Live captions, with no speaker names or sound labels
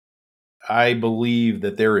I believe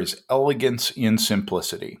that there is elegance in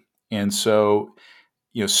simplicity. And so,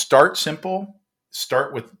 start simple,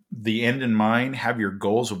 start with the end in mind, have your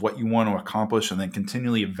goals of what you want to accomplish, and then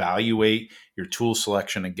continually evaluate your tool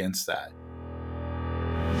selection against that.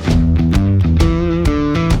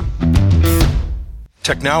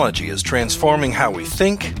 Technology is transforming how we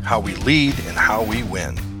think, how we lead, and how we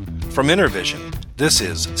win. From Intervision, this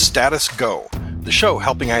is Status Go, the show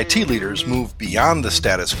helping IT leaders move beyond the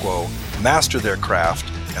status quo, master their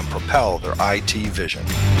craft, and propel their IT vision.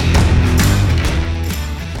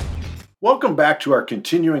 Welcome back to our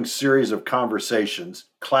continuing series of conversations,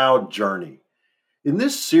 Cloud Journey. In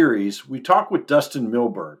this series, we talk with Dustin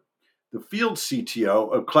Milberg, the field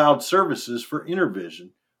CTO of Cloud Services for Intervision,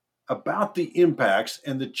 about the impacts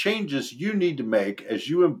and the changes you need to make as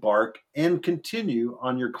you embark and continue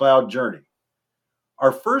on your cloud journey.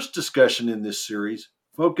 Our first discussion in this series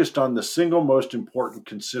focused on the single most important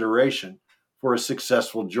consideration for a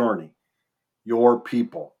successful journey: your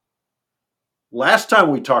people. Last time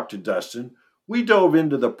we talked to Dustin, we dove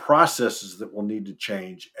into the processes that will need to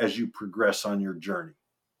change as you progress on your journey.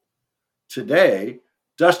 Today,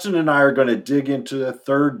 Dustin and I are going to dig into the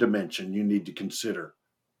third dimension you need to consider: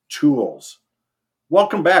 tools.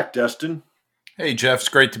 Welcome back, Dustin. Hey, Jeff, it's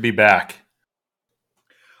great to be back.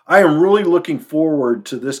 I am really looking forward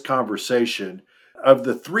to this conversation. Of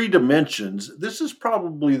the three dimensions, this is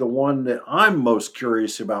probably the one that I'm most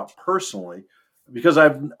curious about personally, because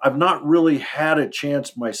I've not really had a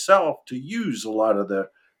chance myself to use a lot of the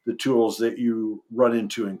tools that you run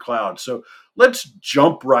into in cloud. So let's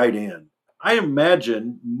jump right in. I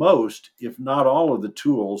imagine most, if not all, of the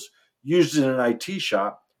tools used in an IT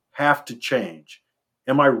shop have to change.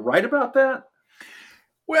 Am I right about that?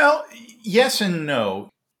 Well, yes and no.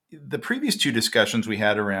 The previous two discussions we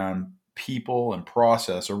had around people and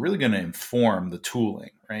process are really going to inform the tooling,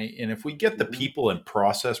 right? And if we get the people and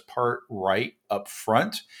process part right up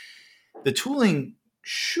front, the tooling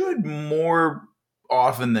should more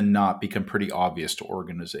often than not become pretty obvious to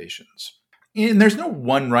organizations. And there's no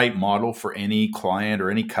one right model for any client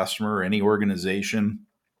or any customer or any organization.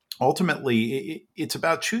 Ultimately, it's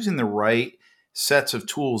about choosing the right sets of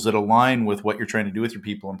tools that align with what you're trying to do with your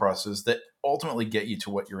people and processes that ultimately get you to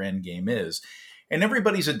what your end game is. And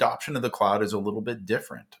everybody's adoption of the cloud is a little bit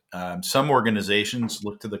different. Some organizations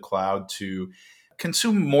look to the cloud to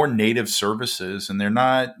consume more native services, and they're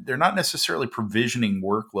not necessarily provisioning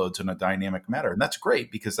workloads in a dynamic manner. And that's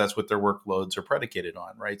great because that's what their workloads are predicated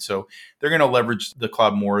on, right? So they're going to leverage the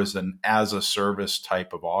cloud more as an as a service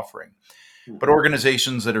type of offering. But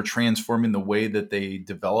organizations that are transforming the way that they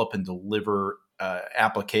develop and deliver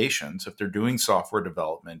applications, if they're doing software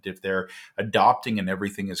development, if they're adopting an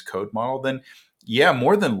everything as code model, then yeah,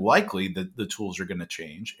 more than likely the tools are going to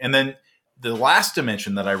change. And then the last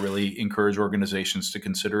dimension that I really encourage organizations to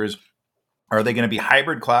consider is, are they going to be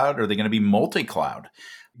hybrid cloud? Or are they going to be multi-cloud?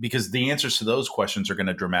 Because the answers to those questions are going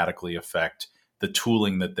to dramatically affect the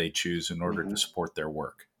tooling that they choose in order to support their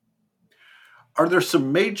work. Are there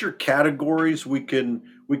some major categories we can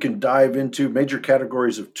dive into, major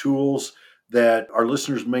categories of tools that our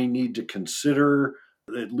listeners may need to consider,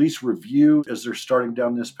 at least review as they're starting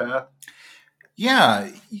down this path? Yeah.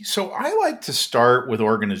 So I like to start with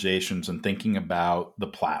organizations and thinking about the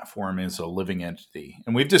platform as a living entity.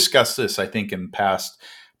 And we've discussed this, I think, in past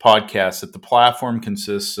podcasts, that the platform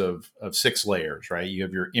consists of 6 layers, right? You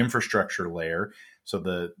have your infrastructure layer, so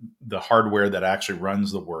the hardware that actually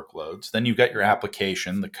runs the workloads. Then you've got your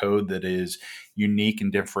application, the code that is unique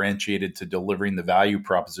and differentiated to delivering the value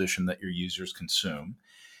proposition that your users consume.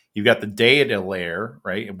 You've got the data layer,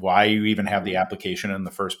 right? Why you even have the application in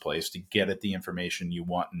the first place, to get at the information you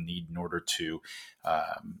want and need in order to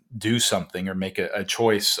do something or make a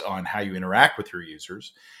choice on how you interact with your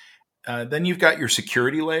users. Then you've got your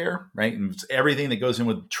security layer, right? And it's everything that goes in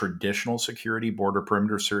with traditional security, border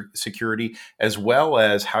perimeter security, as well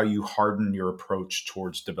as how you harden your approach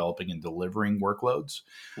towards developing and delivering workloads.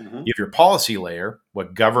 You have your policy layer,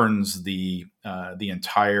 what governs the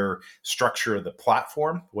entire structure of the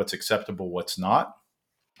platform, what's acceptable, what's not.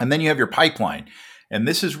 And then you have your pipeline. And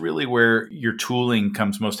this is really where your tooling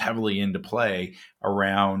comes most heavily into play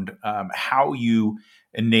around how you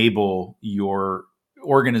enable your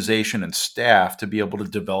organization and staff to be able to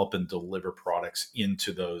develop and deliver products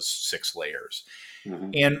into those 6 layers.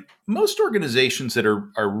 And most organizations that are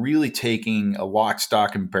really taking a lock,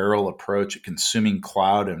 stock, and barrel approach at consuming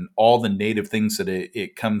cloud and all the native things that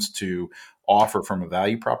it comes to offer from a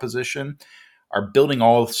value proposition are building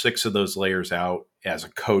all 6 of those layers out as a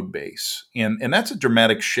code base. And that's a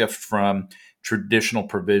dramatic shift from traditional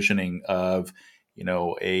provisioning of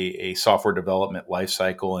a software development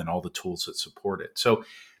lifecycle and all the tools that support it. So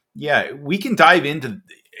yeah, we can dive into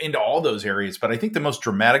all those areas, but I think the most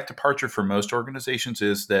dramatic departure for most organizations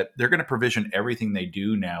is that they're going to provision everything they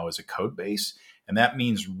do now as a code base, and that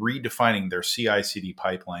means redefining their CI/CD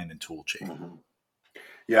pipeline and tool chain. Mm-hmm.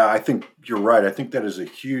 Yeah, I think you're right. I think that is a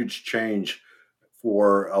huge change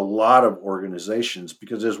for a lot of organizations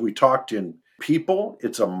because as we talked in people,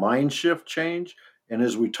 it's a mind shift change. And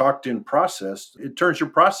as we talked in process, it turns your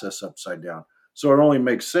process upside down. So it only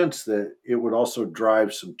makes sense that it would also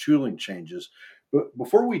drive some tooling changes. But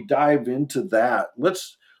before we dive into that,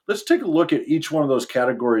 let's take a look at each one of those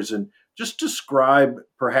categories and just describe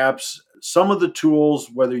perhaps some of the tools,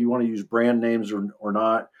 whether you want to use brand names or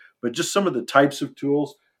not, but just some of the types of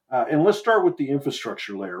tools. And let's start with the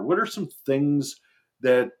infrastructure layer. What are some things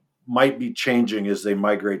that might be changing as they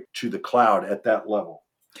migrate to the cloud at that level?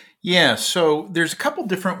 Yeah, so there's a couple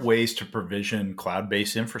different ways to provision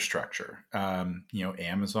cloud-based infrastructure.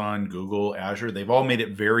 Amazon, Google, Azure, they've all made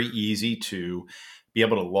it very easy to be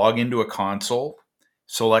able to log into a console,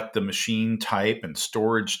 select the machine type and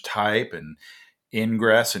storage type and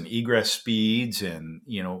ingress and egress speeds and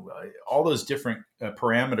all those different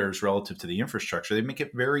parameters relative to the infrastructure. They make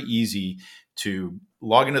it very easy to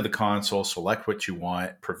log into the console, select what you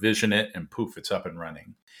want, provision it, and poof, it's up and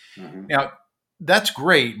running. Mm-hmm. Now, that's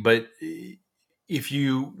great, but if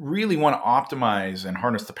you really want to optimize and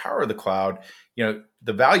harness the power of the cloud,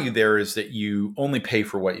 the value there is that you only pay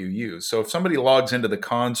for what you use. So if somebody logs into the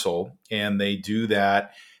console and they do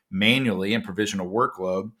that manually and provision a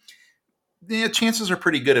workload, chances are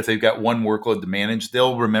pretty good if they've got one workload to manage,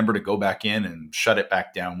 they'll remember to go back in and shut it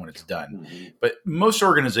back down when it's done. Mm-hmm. But most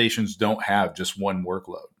organizations don't have just one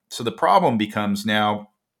workload. So the problem becomes now,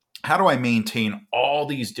 how do I maintain all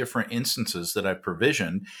these different instances that I've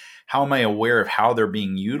provisioned? How am I aware of how they're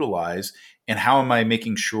being utilized? And how am I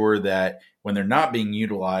making sure that when they're not being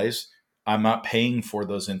utilized, I'm not paying for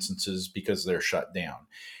those instances because they're shut down?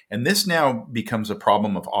 And this now becomes a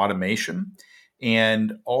problem of automation.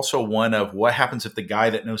 And also one of what happens if the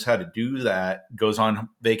guy that knows how to do that goes on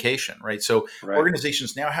vacation, right? So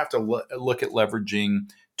Organizations now have to look at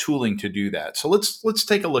leveraging tooling to do that. So let's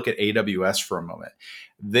take a look at AWS for a moment.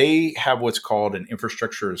 They have what's called an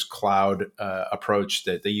infrastructure as cloud approach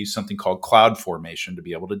that they use something called CloudFormation to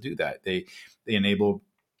be able to do that. They enable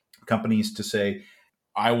companies to say,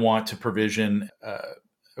 I want to provision a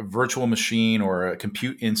virtual machine or a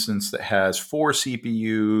compute instance that has 4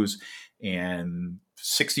 CPUs and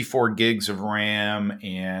 64 gigs of RAM,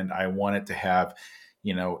 and I want it to have,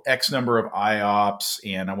 X number of IOPS,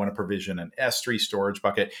 and I want to provision an S3 storage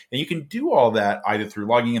bucket. And you can do all that either through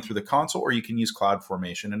logging in through the console, or you can use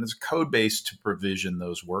CloudFormation, and it's a code base to provision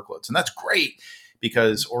those workloads. And that's great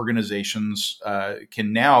because organizations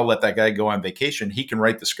can now let that guy go on vacation. He can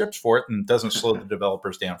write the scripts for it, and it doesn't slow the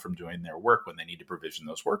developers down from doing their work when they need to provision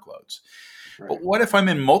those workloads. Right. But what if I'm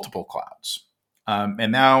in multiple clouds?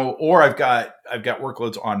 And now, or I've got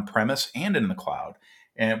workloads on premise and in the cloud,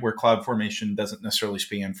 and where CloudFormation doesn't necessarily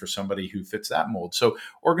span for somebody who fits that mold. So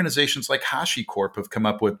organizations like HashiCorp have come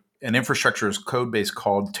up with an infrastructure as code base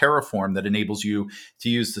called Terraform that enables you to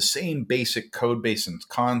use the same basic code base and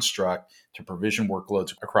construct to provision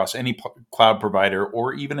workloads across any cloud provider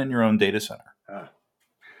or even in your own data center.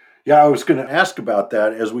 Yeah, I was going to ask about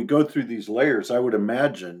that. As we go through these layers, I would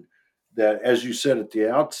imagine that, as you said at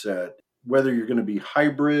the outset, whether you're going to be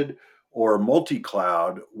hybrid or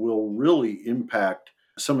multi-cloud will really impact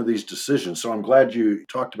some of these decisions. So I'm glad you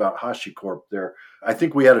talked about HashiCorp there. I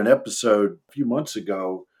think we had an episode a few months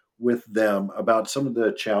ago with them about some of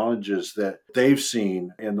the challenges that they've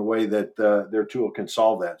seen and the way that their tool can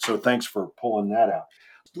solve that. So thanks for pulling that out.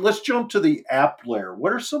 Let's jump to the app layer.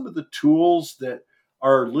 What are some of the tools that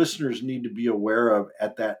our listeners need to be aware of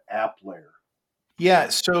at that app layer? Yeah.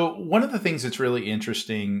 So one of the things that's really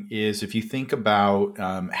interesting is if you think about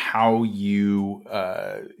how you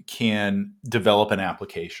can develop an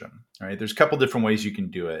application, right? There's a couple different ways you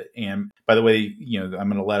can do it. And by the way, I'm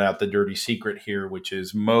going to let out the dirty secret here, which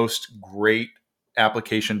is most great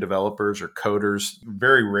application developers or coders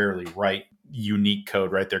very rarely write unique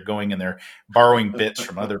code, right? They're going and they're borrowing bits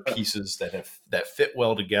from other pieces that fit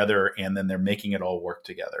well together, and then they're making it all work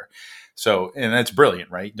together. So, and that's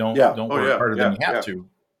brilliant, right? Don't work harder than you have to.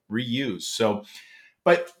 Reuse. So,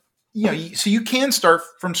 but so you can start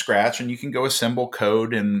from scratch and you can go assemble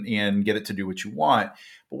code and get it to do what you want.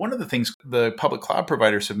 But one of the things the public cloud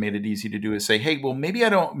providers have made it easy to do is say, hey, well,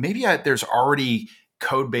 there's already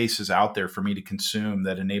code bases out there for me to consume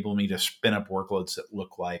that enable me to spin up workloads that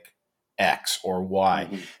look like X or Y.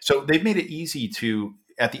 Mm-hmm. So they've made it easy to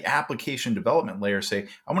at the application development layer say,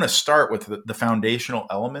 I want to start with the foundational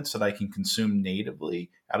elements that I can consume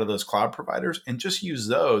natively out of those cloud providers and just use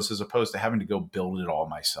those as opposed to having to go build it all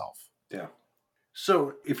myself. Yeah.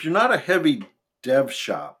 So if you're not a heavy dev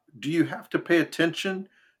shop, do you have to pay attention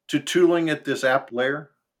to tooling at this app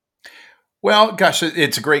layer? Well, gosh,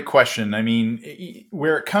 it's a great question. I mean,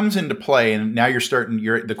 where it comes into play, and now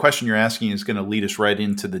the question you're asking is going to lead us right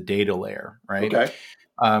into the data layer, right? Okay.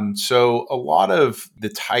 So a lot of the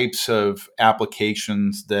types of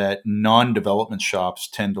applications that non-development shops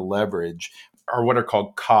tend to leverage are what are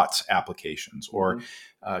called COTS applications or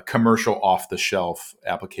commercial off-the-shelf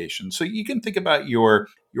applications. So you can think about your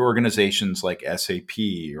organizations like SAP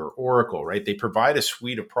or Oracle, right? They provide a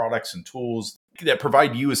suite of products and tools that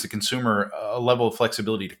provide you as the consumer a level of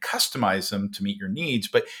flexibility to customize them to meet your needs,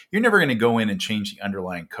 but you're never going to go in and change the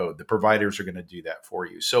underlying code. The providers are going to do that for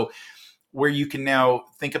you. So where you can now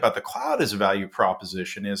think about the cloud as a value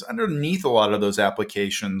proposition is underneath a lot of those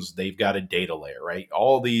applications, they've got a data layer, right?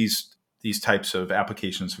 All these types of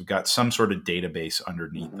applications have got some sort of database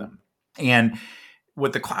underneath them. And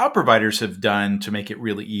what the cloud providers have done to make it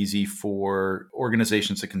really easy for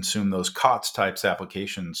organizations to consume those COTS types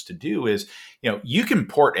applications to do is, you can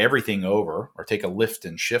port everything over or take a lift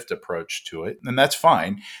and shift approach to it, and that's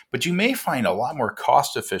fine. But you may find a lot more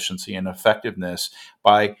cost efficiency and effectiveness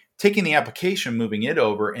by taking the application, moving it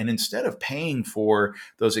over, and instead of paying for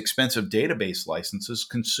those expensive database licenses,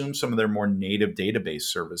 consume some of their more native database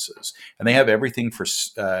services. And they have everything for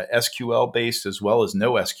SQL-based as well as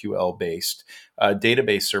no SQL-based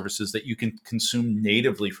database services that you can consume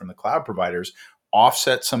natively from the cloud providers,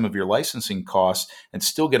 offset some of your licensing costs, and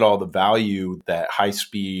still get all the value that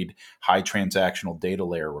high-speed, high transactional data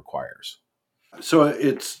layer requires. So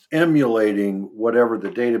it's emulating whatever the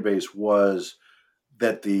database was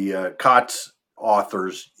that the COTS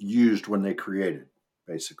authors used when they created,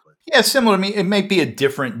 basically. Yeah, similar to me. It might be a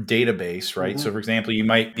different database, right? So, for example, you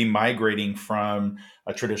might be migrating from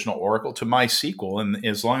a traditional Oracle to MySQL, and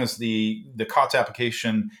as long as the COTS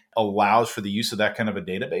application allows for the use of that kind of a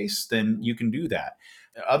database, then you can do that.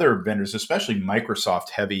 Other vendors, especially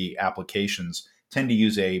Microsoft-heavy applications, tend to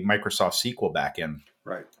use a Microsoft SQL backend.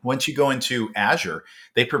 Right. Once you go into Azure,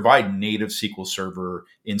 they provide native SQL Server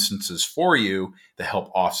instances for you to help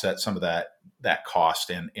offset some of that cost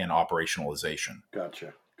and operationalization.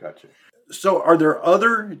 Gotcha. So are there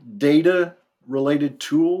other data-related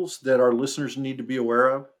tools that our listeners need to be aware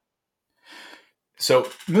of? So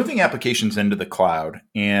moving applications into the cloud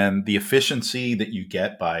and the efficiency that you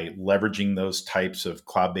get by leveraging those types of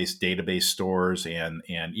cloud-based database stores and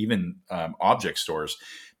even object stores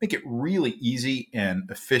make it really easy and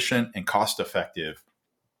efficient and cost-effective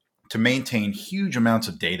to maintain huge amounts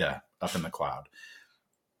of data up in the cloud.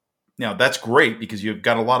 Now, that's great because you've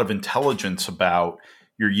got a lot of intelligence about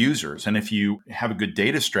your users. And if you have a good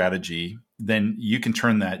data strategy, then you can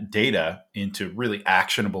turn that data into really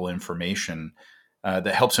actionable information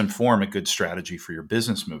that helps inform a good strategy for your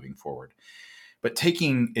business moving forward. But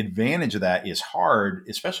taking advantage of that is hard,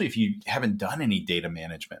 especially if you haven't done any data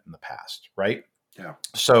management in the past, right? Yeah.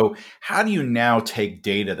 So how do you now take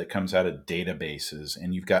data that comes out of databases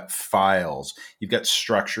and you've got files, you've got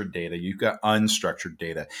structured data, you've got unstructured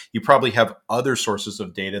data. You probably have other sources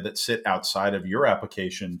of data that sit outside of your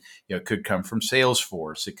application. It could come from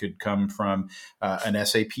Salesforce. It could come from an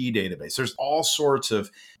SAP database. There's all sorts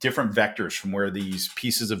of different vectors from where these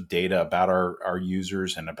pieces of data about our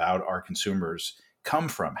users and about our consumers come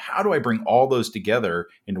from. How do I bring all those together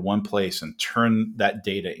into one place and turn that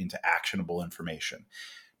data into actionable information?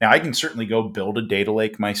 Now, I can certainly go build a data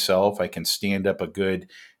lake myself. I can stand up a good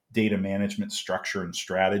data management structure and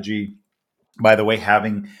strategy. By the way,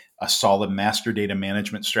 having a solid master data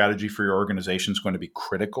management strategy for your organization is going to be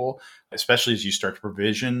critical, especially as you start to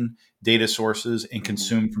provision data sources and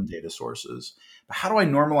consume from data sources. But how do I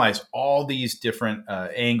normalize all these different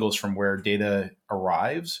angles from where data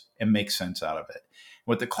arrives and make sense out of it?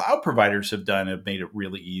 What the cloud providers have done have made it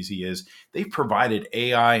really easy is they've provided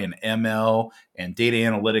AI and ML and data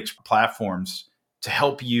analytics platforms to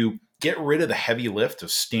help you get rid of the heavy lift of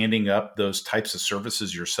standing up those types of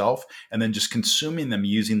services yourself and then just consuming them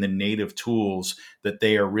using the native tools that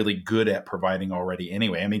they are really good at providing already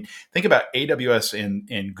anyway. I mean, think about AWS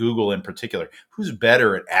and Google in particular. Who's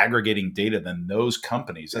better at aggregating data than those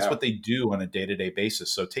companies? That's what they do on a day-to-day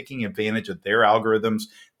basis. So taking advantage of their algorithms,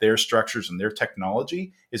 their structures, and their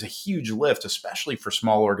technology is a huge lift, especially for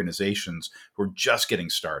small organizations who are just getting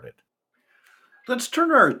started. Let's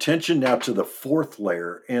turn our attention now to the fourth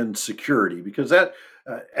layer and security, because that,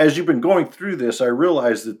 as you've been going through this, I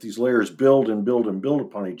realize that these layers build and build and build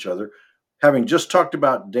upon each other. Having just talked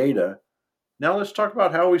about data, Now let's talk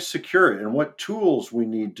about how we secure it and what tools we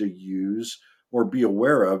need to use or be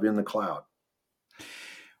aware of in the cloud.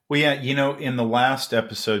 Well, yeah, in the last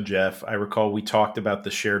episode, Jeff, I recall we talked about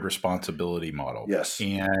the shared responsibility model. Yes.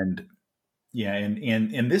 And yeah,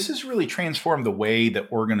 and this has really transformed the way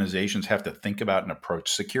that organizations have to think about and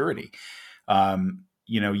approach security.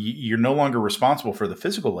 You're no longer responsible for the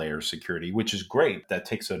physical layer of security, which is great. That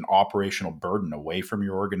takes an operational burden away from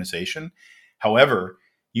your organization. However,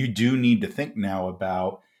 you do need to think now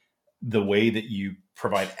about the way that you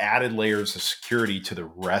provide added layers of security to the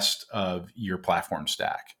rest of your platform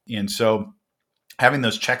stack. And so having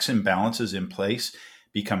those checks and balances in place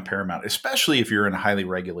become paramount, especially if you're in a highly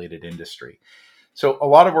regulated industry. So a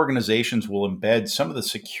lot of organizations will embed some of the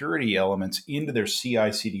security elements into their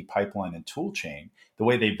CI/CD pipeline and tool chain. The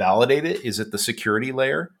way they validate it is at the security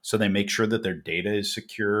layer. So they make sure that their data is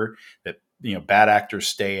secure, that bad actors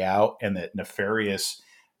stay out, and that nefarious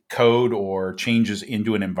code or changes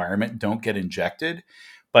into an environment don't get injected.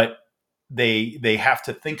 But they have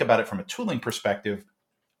to think about it from a tooling perspective.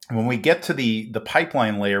 When we get to the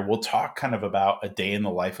pipeline layer, we'll talk kind of about a day in the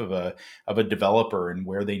life of a developer and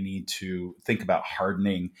where they need to think about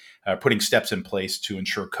hardening, putting steps in place to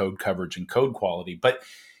ensure code coverage and code quality. But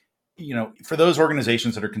for those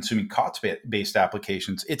organizations that are consuming COTS-based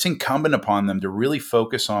applications, it's incumbent upon them to really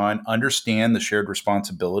focus on, understand the shared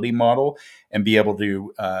responsibility model, and be able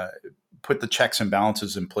to put the checks and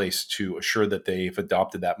balances in place to assure that they've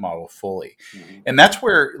adopted that model fully. Mm-hmm. And that's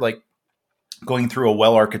where, going through a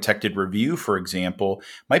well-architected review, for example,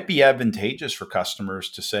 might be advantageous for customers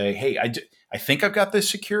to say, hey, I think I've got this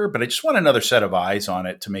secure, but I just want another set of eyes on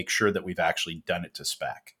it to make sure that we've actually done it to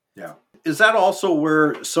spec. Yeah. Is that also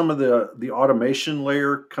where some of the automation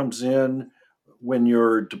layer comes in when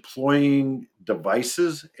you're deploying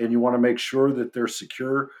devices and you want to make sure that they're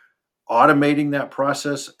secure? Automating that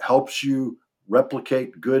process helps you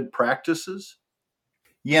replicate good practices?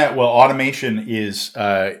 Yeah, well, automation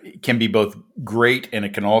can be both great and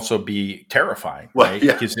it can also be terrifying, right?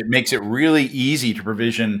 Because it makes it really easy to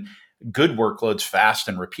provision good workloads fast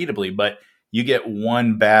and repeatably, but you get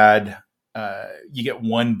one bad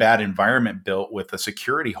environment built with a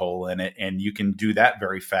security hole in it, and you can do that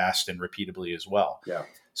very fast and repeatably as well. Yeah.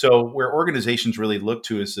 So where organizations really look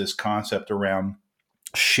to is this concept around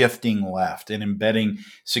shifting left and embedding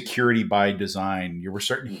security by design. We're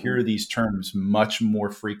starting to hear these terms much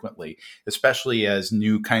more frequently, especially as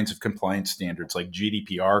new kinds of compliance standards like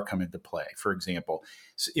GDPR come into play. For example,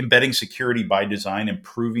 embedding security by design and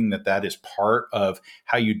proving that is part of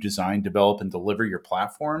how you design, develop, and deliver your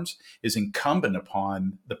platforms is incumbent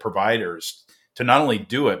upon the providers to not only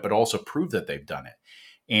do it, but also prove that they've done it.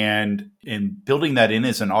 And building that in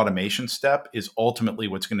as an automation step is ultimately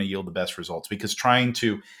what's going to yield the best results, because trying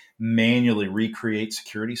to manually recreate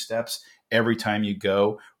security steps every time you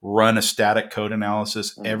go, run a static code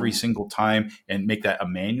analysis every single time and make that a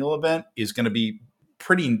manual event is going to be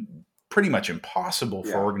pretty much impossible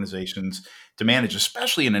for organizations to manage,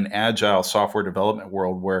 especially in an agile software development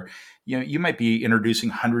world where you might be introducing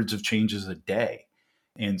hundreds of changes a day.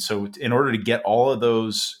 And so in order to get all of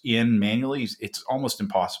those in manually, it's almost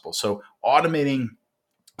impossible. So automating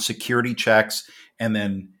security checks and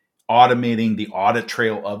then automating the audit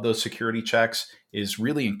trail of those security checks is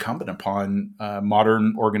really incumbent upon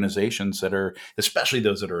modern organizations that are, especially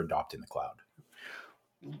those that are adopting the cloud.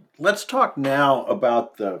 Let's talk now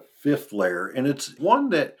about the fifth layer. And it's one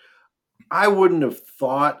that I wouldn't have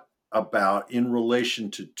thought about in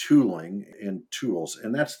relation to tooling and tools,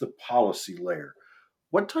 and that's the policy layer.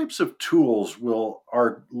 What types of tools will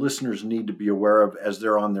our listeners need to be aware of as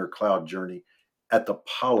they're on their cloud journey at the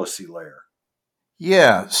policy layer?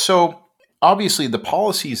 Yeah, so obviously the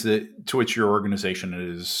policies to which your organization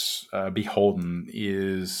is beholden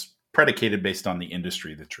is predicated based on the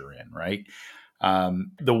industry that you're in, right?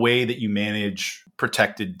 The way that you manage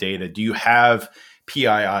protected data. Do you have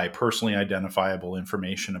PII, personally identifiable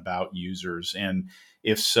information about users? And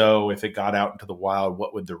if so, if it got out into the wild,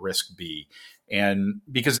 what would the risk be? And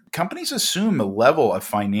because companies assume a level of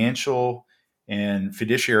financial and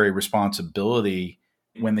fiduciary responsibility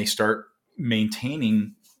when they start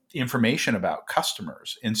maintaining information about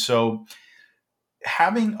customers. And so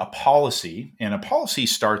having a policy, and a policy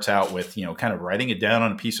starts out with, kind of writing it down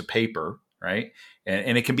on a piece of paper, right?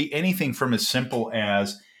 And it can be anything from as simple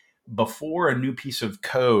as before a new piece of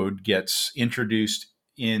code gets introduced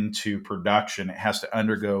into production, it has to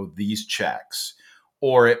undergo these checks.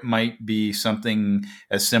 Or it might be something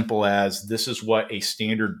as simple as this is what a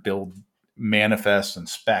standard build manifest and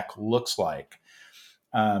spec looks like.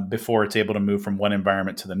 before it's able to move from one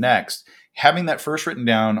environment to the next. Having that first written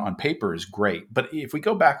down on paper is great. But if we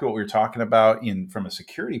go back to what we were talking about from a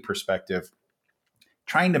security perspective,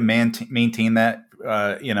 trying to maintain that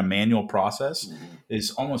in a manual process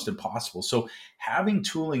is almost impossible. So having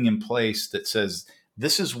tooling in place that says,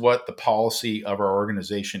 this is what the policy of our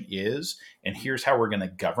organization is, and here's how we're going to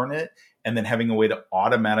govern it, and then having a way to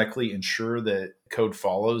automatically ensure that code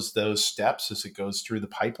follows those steps as it goes through the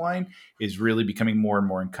pipeline is really becoming more and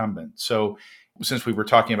more incumbent. So since we were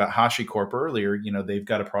talking about HashiCorp earlier, they've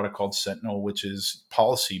got a product called Sentinel, which is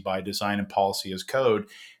policy by design and policy as code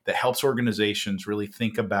that helps organizations really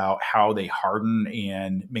think about how they harden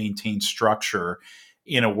and maintain structure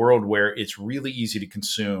in a world where it's really easy to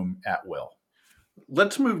consume at will.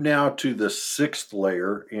 Let's move now to the sixth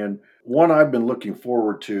layer, and one I've been looking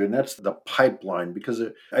forward to, and that's the pipeline, because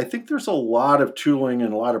I think there's a lot of tooling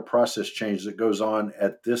and a lot of process change that goes on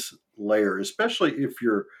at this layer, especially if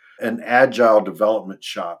you're an agile development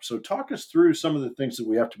shop. So talk us through some of the things that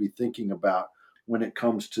we have to be thinking about when it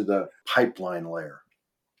comes to the pipeline layer.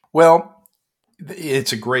 Well,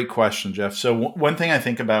 it's a great question, Jeff. So one thing I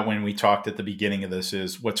think about when we talked at the beginning of this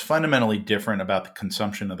is what's fundamentally different about the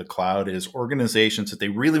consumption of the cloud is organizations that they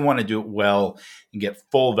really want to do it well and get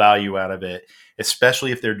full value out of it,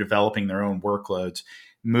 especially if they're developing their own workloads.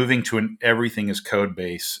 Moving to an everything as code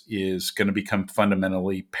base is going to become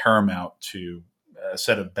fundamentally paramount to a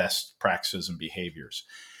set of best practices and behaviors.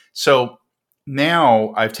 So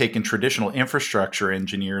now I've taken traditional infrastructure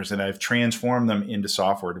engineers and I've transformed them into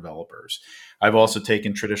software developers. I've also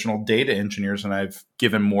taken traditional data engineers and I've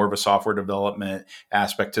given more of a software development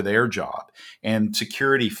aspect to their job, and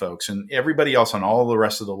security folks and everybody else on all the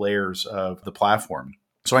rest of the layers of the platform.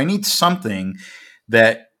 So I need something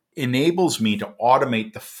that enables me to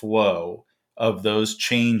automate the flow of those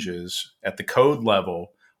changes at the code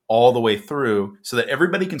level all the way through so that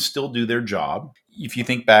everybody can still do their job. If you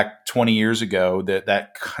think back 20 years ago,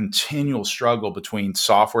 that continual struggle between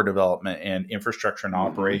software development and infrastructure and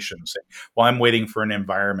operations. Well, I'm waiting for an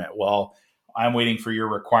environment. Well, I'm waiting for your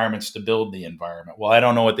requirements to build the environment. Well, I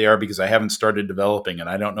don't know what they are because I haven't started developing and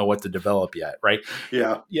I don't know what to develop yet, right?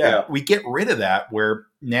 Yeah. We get rid of that where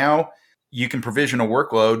now you can provision a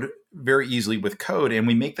workload very easily with code, and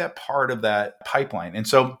we make that part of that pipeline. And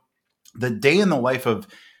so the day in the life of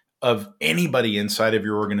anybody inside of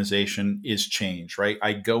your organization is change, right?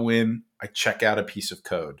 I go in, I check out a piece of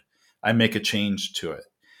code, I make a change to it.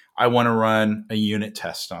 I want to run a unit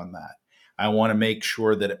test on that. I want to make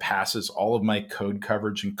sure that it passes all of my code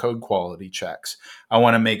coverage and code quality checks. I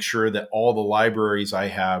want to make sure that all the libraries I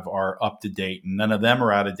have are up to date and none of them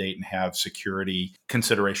are out of date and have security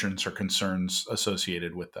considerations or concerns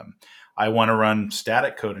associated with them. I want to run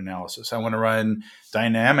static code analysis. I want to run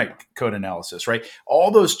dynamic code analysis, right? All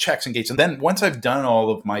those checks and gates. And then once I've done all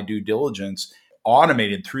of my due diligence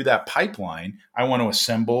automated through that pipeline, I want to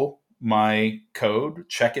assemble my code,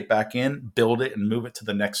 check it back in, build it, and move it to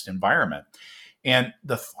the next environment. And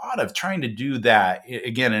the thought of trying to do that,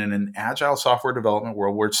 again, in an agile software development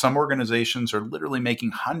world where some organizations are literally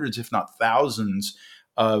making hundreds, if not thousands,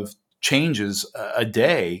 of changes a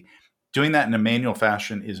day, doing that in a manual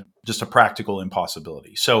fashion is just a practical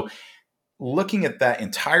impossibility. So looking at that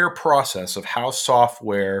entire process of how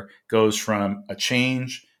software goes from a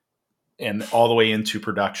change and all the way into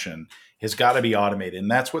production has got to be automated.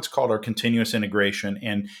 And that's what's called our continuous integration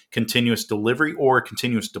and continuous delivery or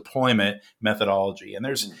continuous deployment methodology. And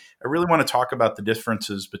I really want to talk about the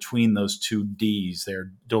differences between those two Ds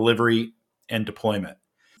there, delivery and deployment.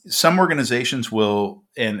 Some organizations will,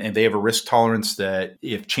 and they have a risk tolerance that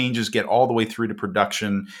if changes get all the way through to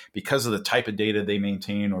production because of the type of data they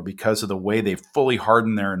maintain or because of the way they've fully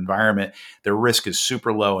hardened their environment, their risk is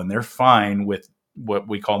super low and they're fine with what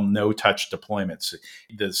we call no-touch deployments.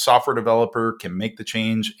 The software developer can make the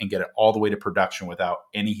change and get it all the way to production without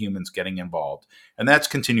any humans getting involved. And that's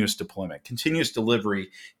continuous deployment. Continuous delivery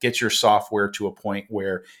gets your software to a point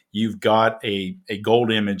where you've got a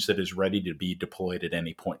gold image that is ready to be deployed at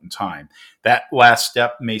any point in time. That last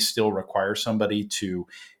step may still require somebody to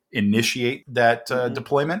initiate that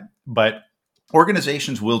deployment, but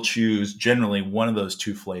organizations will choose generally one of those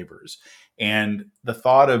two flavors. And the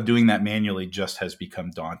thought of doing that manually just has become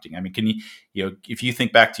daunting. I mean, if you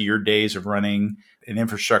think back to your days of running an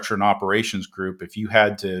infrastructure and operations group, if you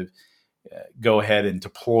had to go ahead and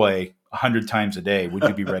deploy 100 times a day, would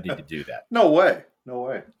you be ready to do that? No way.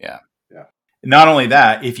 Yeah. Not only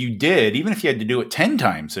that, if you did, even if you had to do it 10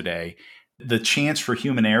 times a day, the chance for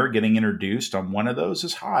human error getting introduced on one of those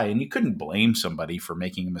is high. And you couldn't blame somebody for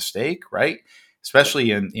making a mistake, right? Especially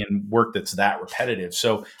in work that's that repetitive.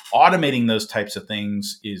 So automating those types of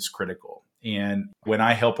things is critical. And when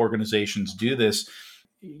I help organizations do this,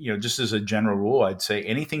 just as a general rule, I'd say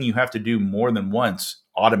anything you have to do more than once,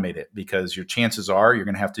 automate it, because your chances are you're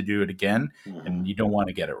going to have to do it again, and you don't want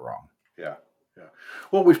to get it wrong. Yeah. Yeah.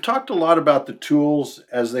 Well, we've talked a lot about the tools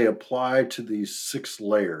as they apply to these 6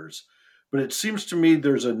 layers, but it seems to me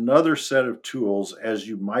there's another set of tools as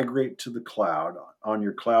you migrate to the cloud on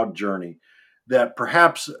your cloud journey that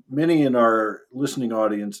perhaps many in our listening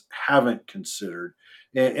audience haven't considered.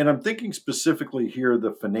 And I'm thinking specifically here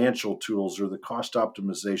the financial tools or the cost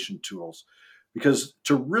optimization tools, because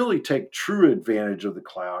to really take true advantage of the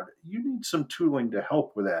cloud, you need some tooling to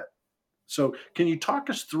help with that. So, can you talk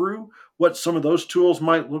us through what some of those tools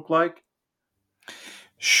might look like?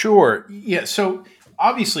 Sure. Yeah. So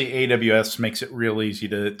obviously AWS makes it real easy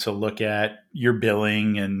to look at your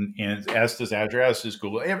billing, and as does Azure, as does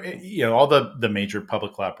Google. All the major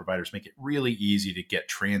public cloud providers make it really easy to get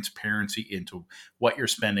transparency into what you're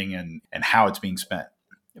spending and how it's being spent.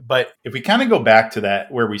 But if we kind of go back to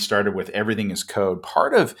that where we started with everything is code,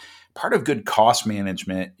 part of good cost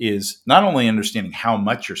management is not only understanding how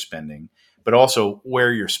much you're spending, but also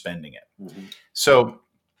where you're spending it. Mm-hmm. So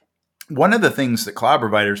one of the things that cloud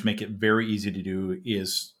providers make it very easy to do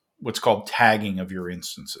is what's called tagging of your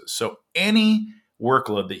instances. So any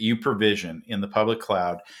workload that you provision in the public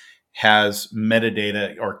cloud has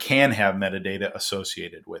metadata or can have metadata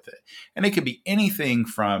associated with it. And it could be anything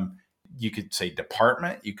from, you could say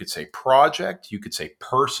department, you could say project, you could say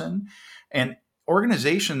person. And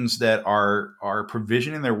organizations that are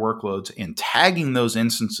provisioning their workloads and tagging those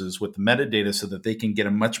instances with the metadata so that they can get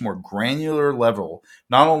a much more granular level,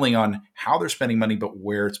 not only on how they're spending money, but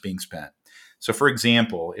where it's being spent. So for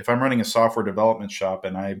example, if I'm running a software development shop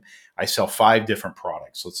and I sell 5 different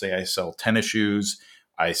products, let's say I sell tennis shoes,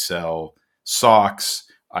 I sell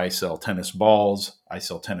socks, I sell tennis balls, I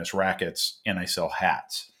sell tennis rackets, and I sell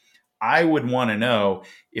hats. I would want to know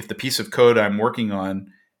if the piece of code I'm working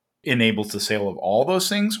on enables the sale of all those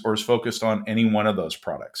things or is focused on any one of those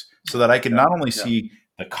products, so that I can not only see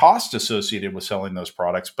the cost associated with selling those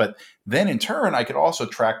products, but then in turn, I could also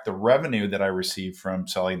track the revenue that I receive from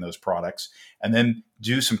selling those products and then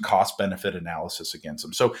do some cost benefit analysis against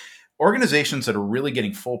them. So organizations that are really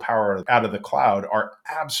getting full power out of the cloud are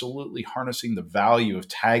absolutely harnessing the value of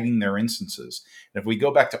tagging their instances. And if we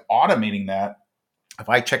go back to automating that, if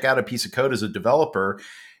I check out a piece of code as a developer,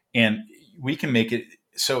 and we can make it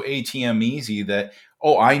so ATM easy that,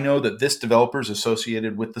 I know that this developer is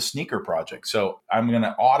associated with the sneaker project. So I'm going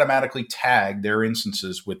to automatically tag their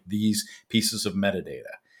instances with these pieces of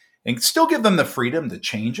metadata and still give them the freedom to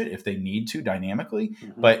change it if they need to dynamically.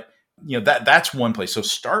 Mm-hmm. But that's one place. So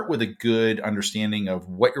start with a good understanding of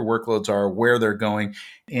what your workloads are, where they're going,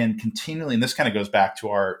 and continually, and this kind of goes back to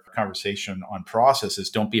our conversation on processes,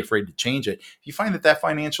 don't be afraid to change it. If you find that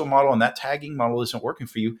financial model and that tagging model isn't working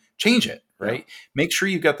for you, change it, right? Yeah. Make sure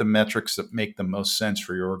you've got the metrics that make the most sense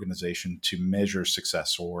for your organization to measure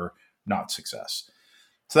success or not success.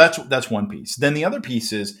 So that's one piece. Then the other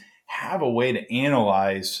piece is have a way to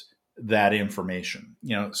analyze that information.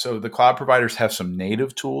 So the cloud providers have some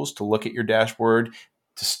native tools to look at your dashboard,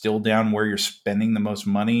 to distill down where you're spending the most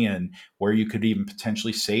money and where you could even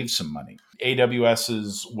potentially save some money.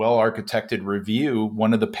 AWS's well-architected review,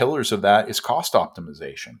 one of the pillars of that is cost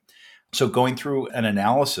optimization. So going through an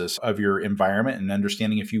analysis of your environment and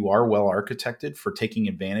understanding if you are well architected for taking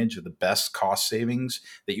advantage of the best cost savings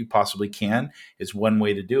that you possibly can is one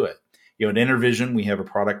way to do it. At InterVision, we have a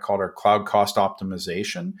product called our Cloud Cost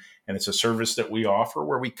Optimization, and it's a service that we offer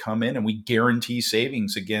where we come in and we guarantee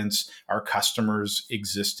savings against our customers'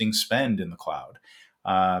 existing spend in the cloud.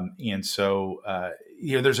 There's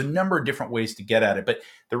a number of different ways to get at it, but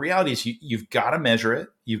the reality is you've got to measure it.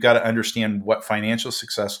 You've got to understand what financial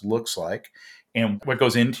success looks like and what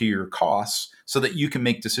goes into your costs so that you can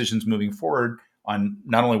make decisions moving forward on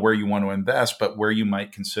not only where you want to invest, but where you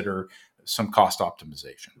might consider some cost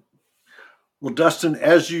optimization. Well, Dustin,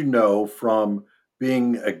 as you know from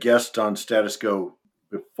being a guest on Status Go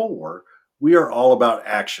before, we are all about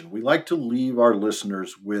action. We like to leave our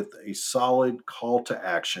listeners with a solid call to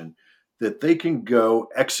action that they can go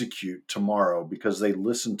execute tomorrow because they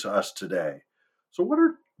listened to us today. So what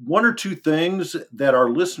are 1 or 2 things that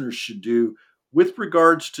our listeners should do with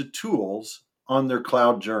regards to tools on their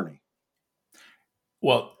cloud journey?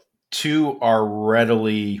 Well, 2 are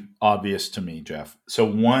readily obvious to me, Jeff. So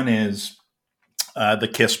one is the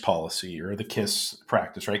KISS policy or the KISS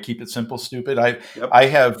practice, right? Keep it simple, stupid. I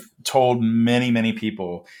have told many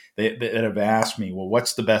people that have asked me, well,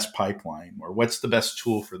 what's the best pipeline, or what's the best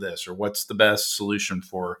tool for this, or what's the best solution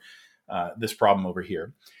for this problem over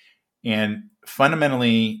here? And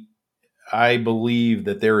fundamentally, I believe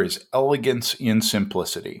that there is elegance in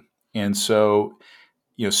simplicity. And so,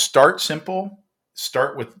 start simple,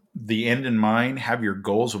 start with the end in mind, have your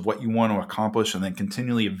goals of what you want to accomplish, and then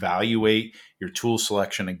continually evaluate your tool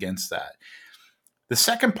selection against that. The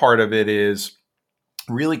second part of it is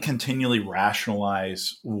really continually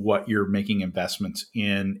rationalize what you're making investments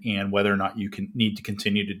in and whether or not you need to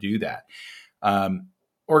continue to do that.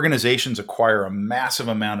 Organizations acquire a massive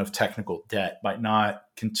amount of technical debt by not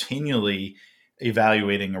continually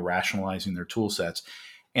evaluating or rationalizing their tool sets.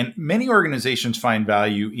 And many organizations find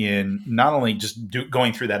value in not only just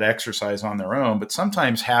going through that exercise on their own, but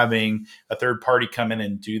sometimes having a third party come in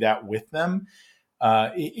and do that with them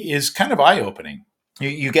is kind of eye-opening.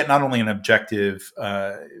 You get not only an objective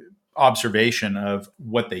observation of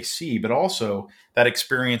what they see, but also that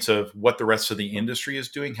experience of what the rest of the industry is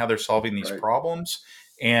doing, how they're solving these problems,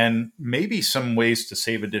 and maybe some ways to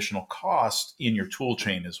save additional cost in your tool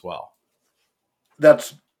chain as well.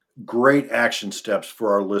 That's great action steps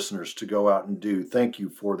for our listeners to go out and do. Thank you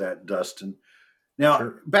for that, Dustin.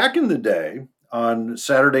 Now, Back in the day on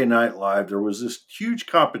Saturday Night Live, there was this huge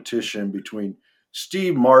competition between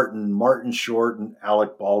Steve Martin, Martin Short, and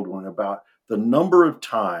Alec Baldwin about the number of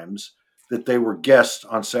times that they were guests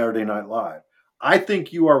on Saturday Night Live. I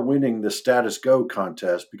think you are winning the Status Go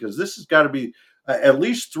contest because this has got to be at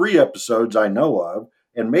least 3 episodes I know of,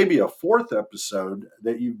 and maybe a 4th episode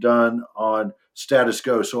that you've done on Status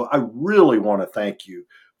Go. So I really want to thank you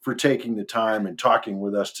for taking the time and talking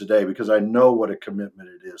with us today, because I know what a commitment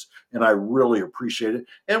it is, and I really appreciate it.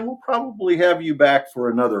 And we'll probably have you back for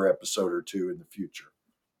another episode or 2 in the future.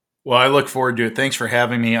 Well, I look forward to it. Thanks for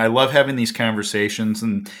having me. I love having these conversations,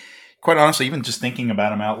 and quite honestly, even just thinking about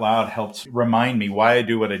them out loud helps remind me why I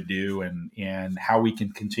do what I do and how we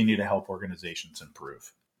can continue to help organizations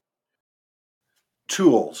improve.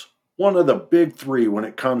 Tools, one of the big 3 when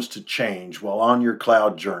it comes to change while on your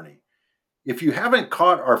cloud journey. If you haven't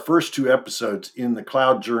caught our first 2 episodes in the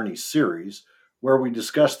Cloud Journey series, where we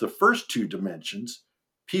discuss the first 2 dimensions,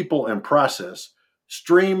 people and process,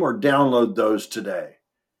 stream or download those today.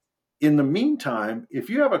 In the meantime, if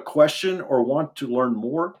you have a question or want to learn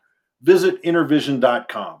more, visit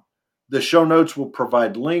intervision.com. The show notes will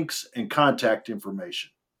provide links and contact information.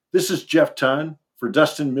 This is Jeff Tunn for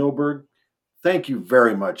Dustin Milberg. Thank you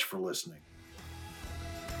very much for listening.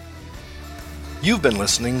 You've been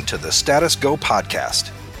listening to the Status Go podcast.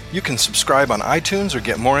 You can subscribe on iTunes or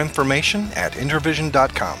get more information at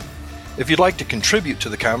intervision.com. If you'd like to contribute to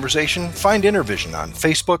the conversation, find Intervision on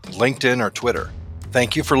Facebook, LinkedIn, or Twitter.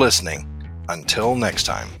 Thank you for listening. Until next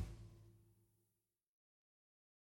time.